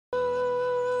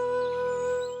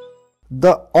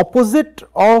The opposite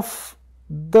of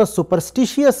the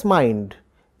superstitious mind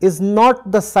is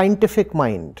not the scientific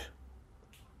mind.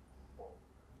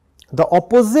 The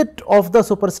opposite of the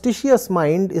superstitious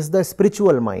mind is the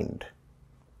spiritual mind.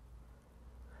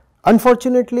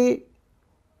 Unfortunately,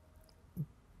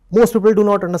 most people do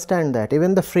not understand that.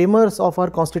 Even the framers of our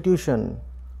constitution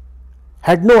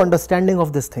had no understanding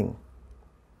of this thing.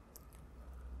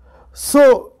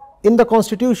 So, in the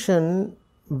constitution,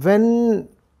 when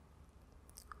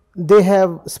they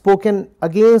have spoken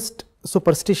against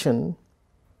superstition,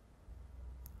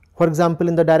 for example,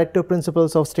 in the directive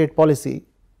principles of state policy,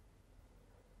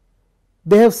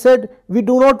 they have said we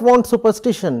do not want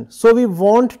superstition. So, we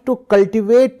want to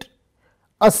cultivate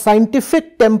a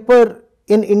scientific temper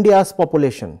in India's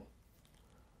population.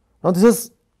 Now, this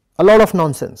is a lot of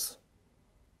nonsense,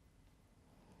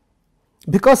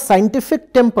 because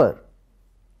scientific temper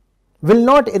will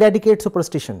not eradicate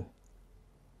superstition.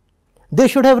 They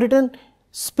should have written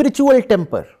spiritual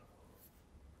temper.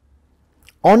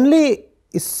 Only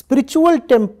spiritual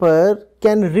temper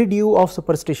can rid you of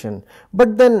superstition.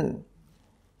 But then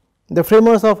the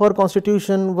framers of our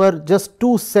constitution were just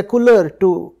too secular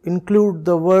to include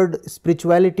the word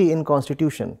spirituality in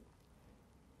constitution.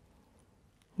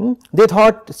 They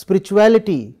thought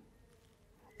spirituality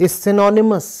is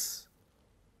synonymous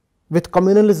with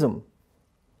communalism,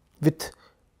 with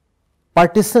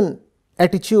partisan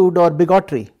attitude or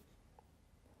bigotry.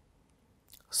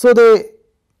 So, they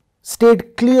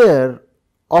stayed clear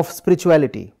of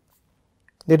spirituality.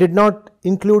 They did not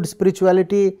include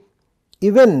spirituality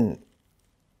even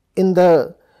in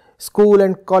the school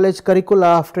and college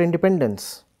curricula after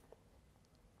independence.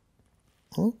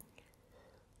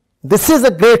 This is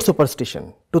a great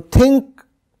superstition, to think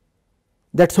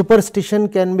that superstition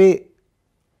can be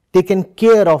taken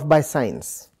care of by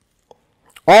science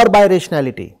or by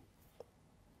rationality.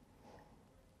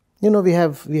 You know, we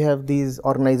have these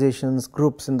organizations,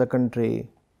 groups in the country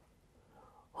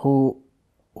who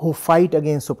fight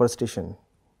against superstition,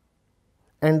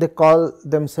 and they call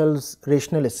themselves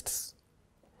rationalists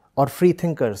or free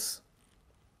thinkers.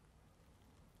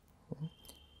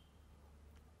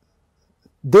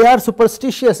 They are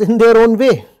superstitious in their own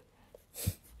way.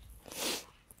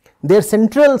 Their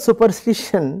central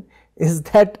superstition is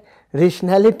that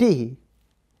rationality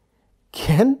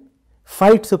can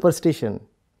fight superstition.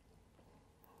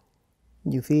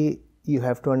 You see, you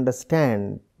have to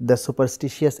understand the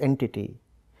superstitious entity.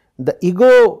 The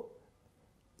ego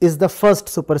is the first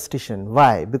superstition.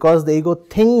 Why? Because the ego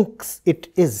thinks it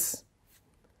is,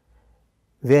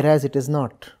 whereas it is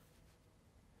not.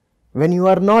 When you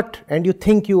are not and you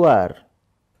think you are,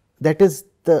 that is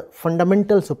the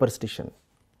fundamental superstition.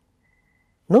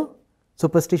 No?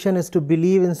 Superstition is to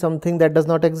believe in something that does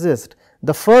not exist.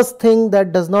 The first thing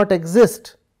that does not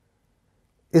exist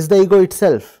is the ego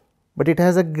itself, but it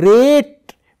has a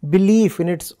great belief in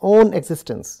its own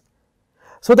existence.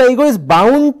 So, the ego is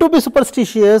bound to be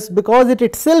superstitious because it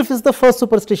itself is the first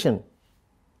superstition.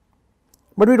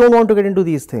 But we do not want to get into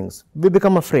these things, we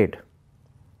become afraid.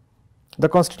 The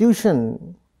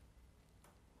constitution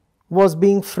was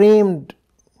being framed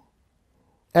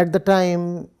at the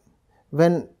time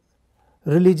when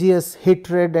religious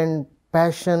hatred and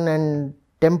passion and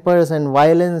tempers and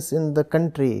violence in the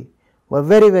country were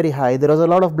very, very high. There was a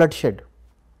lot of bloodshed.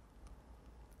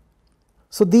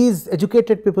 So, these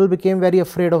educated people became very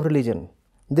afraid of religion.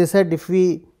 They said, if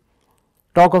we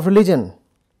talk of religion,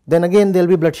 then again there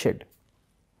will be bloodshed.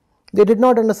 They did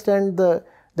not understand the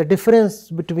difference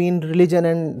between religion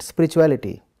and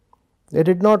spirituality. They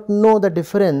did not know the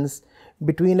difference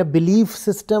between a belief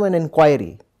system and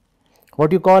inquiry.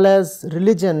 What you call as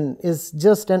religion is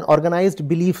just an organized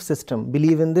belief system,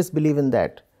 believe in this, believe in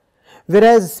that.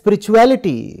 Whereas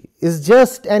spirituality is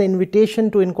just an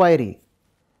invitation to inquiry.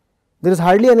 There is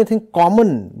hardly anything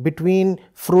common between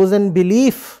frozen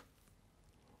belief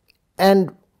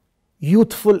and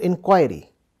youthful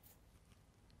inquiry.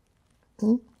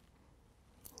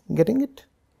 Getting it?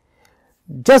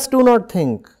 Just do not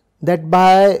think that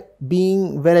by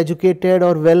being well educated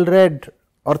or well read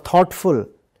or thoughtful,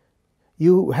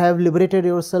 you have liberated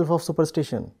yourself of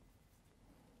superstition.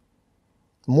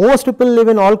 Most people live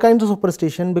in all kinds of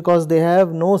superstition because they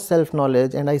have no self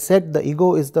knowledge, and I said the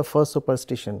ego is the first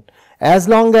superstition. As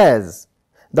long as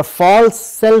the false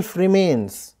self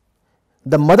remains,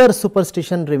 the mother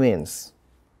superstition remains.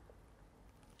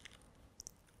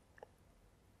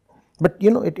 But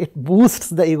you know, it boosts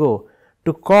the ego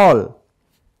to call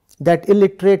that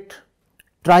illiterate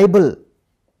tribal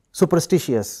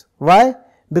superstitious. Why?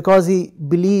 Because he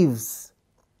believes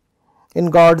in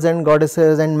gods and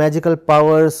goddesses and magical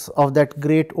powers of that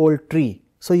great old tree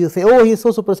So you say, oh, he is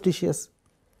so superstitious.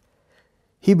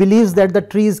 He believes that the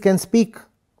trees can speak.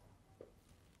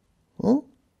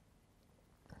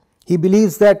 He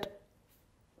believes that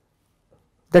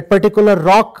that particular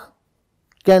rock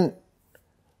can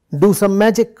do some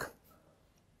magic.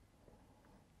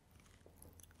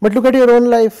 But look at your own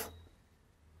life.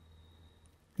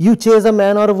 You chase a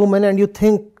man or a woman and you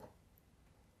think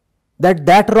that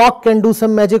that rock can do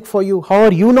some magic for you. How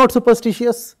are you not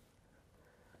superstitious?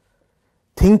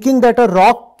 Thinking that a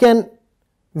rock can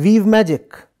weave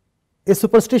magic is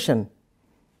superstition.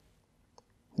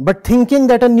 But thinking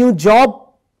that a new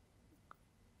job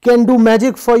can do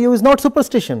magic for you is not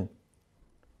superstition.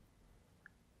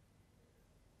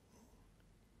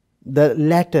 The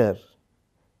latter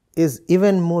is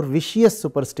even more vicious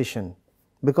superstition,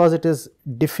 because it is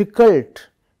difficult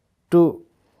to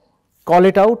call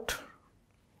it out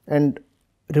and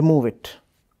remove it.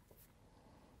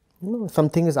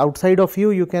 Something is outside of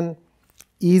you, you can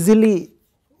easily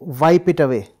wipe it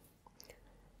away.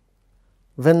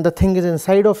 When the thing is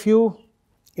inside of you,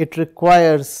 it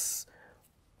requires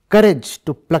courage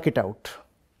to pluck it out.